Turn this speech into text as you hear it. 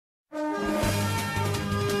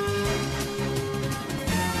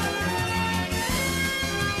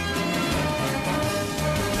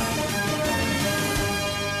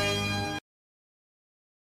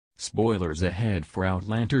spoilers ahead for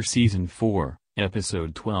Outlander Season 4,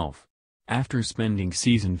 Episode 12. After spending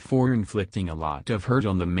Season 4 inflicting a lot of hurt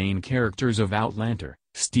on the main characters of Outlander,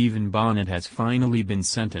 Stephen Bonnet has finally been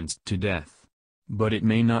sentenced to death. But it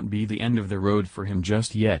may not be the end of the road for him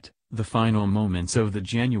just yet. The final moments of the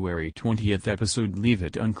January 20th episode leave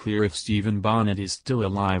it unclear if Stephen Bonnet is still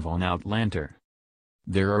alive on Outlander.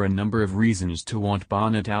 There are a number of reasons to want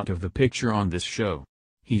Bonnet out of the picture on this show.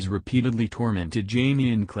 He's repeatedly tormented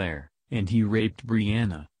Jamie and Claire, and he raped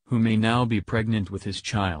Brianna, who may now be pregnant with his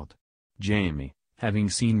child. Jamie, having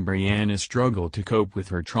seen Brianna struggle to cope with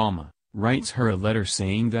her trauma, writes her a letter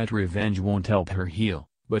saying that revenge won't help her heal,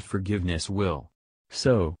 but forgiveness will.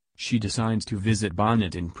 So, she decides to visit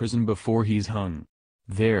Bonnet in prison before he's hung.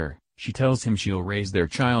 There, she tells him she'll raise their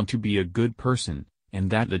child to be a good person, and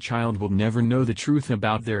that the child will never know the truth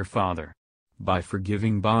about their father. By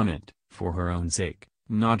forgiving Bonnet, for her own sake,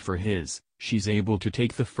 not for his, she's able to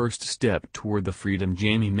take the first step toward the freedom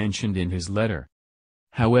Jamie mentioned in his letter.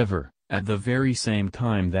 However, at the very same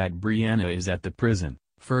time that Brianna is at the prison,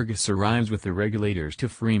 Fergus arrives with the regulators to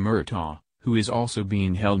free Murtaugh, who is also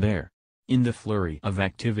being held there. In the flurry of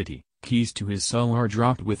activity, keys to his cell are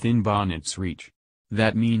dropped within Bonnet's reach.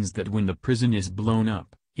 That means that when the prison is blown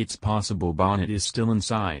up, it's possible Bonnet is still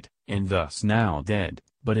inside, and thus now dead,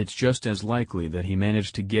 but it's just as likely that he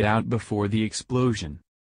managed to get out before the explosion.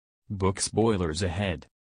 Book spoilers ahead.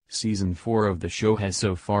 Season 4 of the show has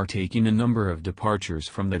so far taken a number of departures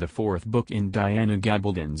from the fourth book in Diana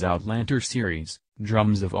Gabaldon's Outlander series,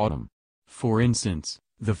 Drums of Autumn. For instance,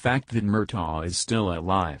 the fact that Murtaugh is still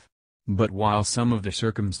alive. But while some of the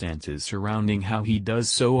circumstances surrounding how he does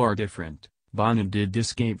so are different, Bonnet did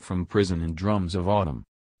escape from prison in Drums of Autumn.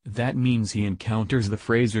 That means he encounters the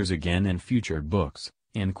Frasers again in future books,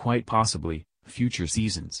 and quite possibly, future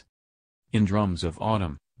seasons. In Drums of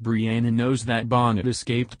Autumn, Brianna knows that Bonnet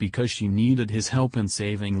escaped because she needed his help in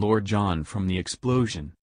saving Lord John from the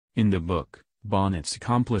explosion. In the book, Bonnet's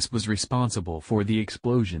accomplice was responsible for the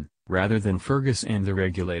explosion, rather than Fergus and the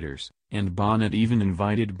regulators, and Bonnet even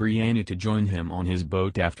invited Brianna to join him on his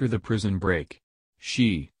boat after the prison break.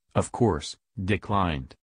 She, of course,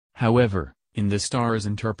 declined. However, in the Star's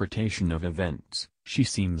interpretation of events, she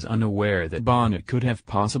seems unaware that Bonnet could have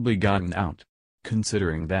possibly gotten out.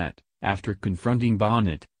 Considering that, after confronting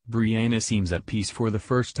Bonnet, Brianna seems at peace for the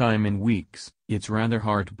first time in weeks, it's rather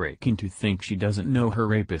heartbreaking to think she doesn't know her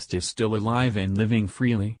rapist is still alive and living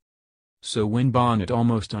freely. So when Bonnet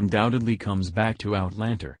almost undoubtedly comes back to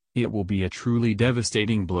Outlander, it will be a truly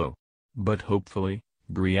devastating blow. But hopefully,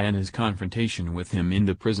 Brianna's confrontation with him in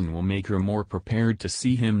the prison will make her more prepared to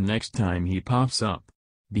see him next time he pops up.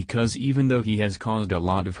 Because even though he has caused a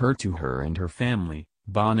lot of hurt to her and her family,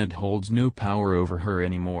 Bonnet holds no power over her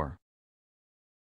anymore.